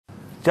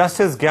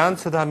Justice Gyan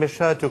Sudha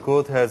Mishra took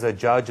oath as a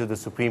judge of the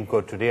Supreme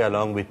Court today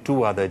along with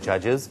two other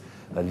judges.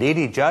 A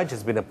lady judge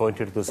has been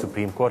appointed to the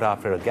Supreme Court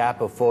after a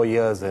gap of 4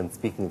 years, and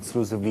speaking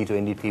exclusively to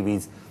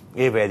NDTV's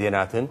A.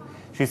 Vaidyanathan,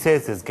 she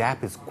says this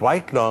gap is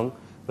quite long,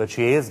 but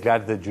she is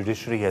glad the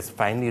judiciary has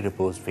finally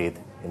reposed faith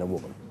in a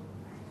woman.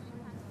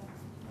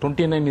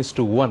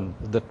 29:1,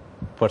 the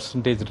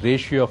percentage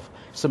ratio of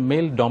it's a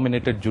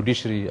male-dominated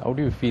judiciary. How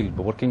do you feel?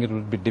 Working it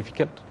will be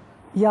difficult?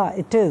 Yeah,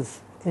 it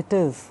is. It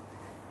is.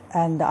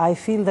 And I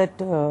feel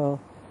that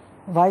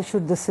why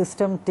should the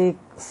system take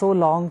so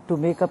long to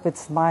make up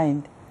its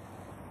mind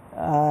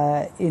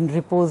in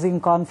reposing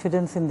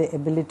confidence in the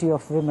ability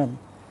of women?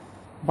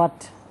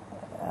 But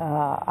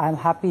I'm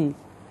happy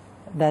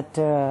that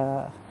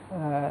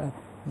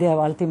they have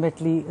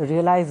ultimately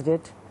realized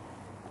it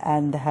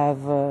and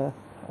have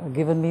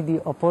given me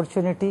the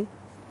opportunity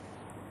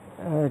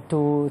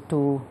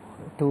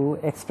to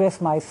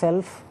express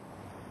myself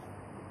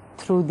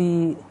through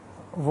the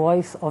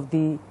voice of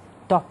the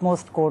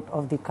topmost court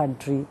of the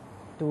country,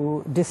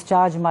 to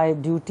discharge my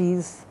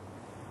duties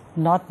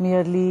not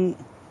merely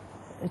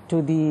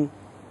to the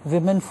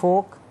women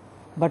folk,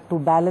 but to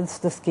balance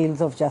the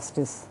scales of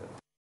justice.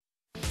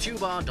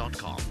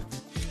 Tuba.com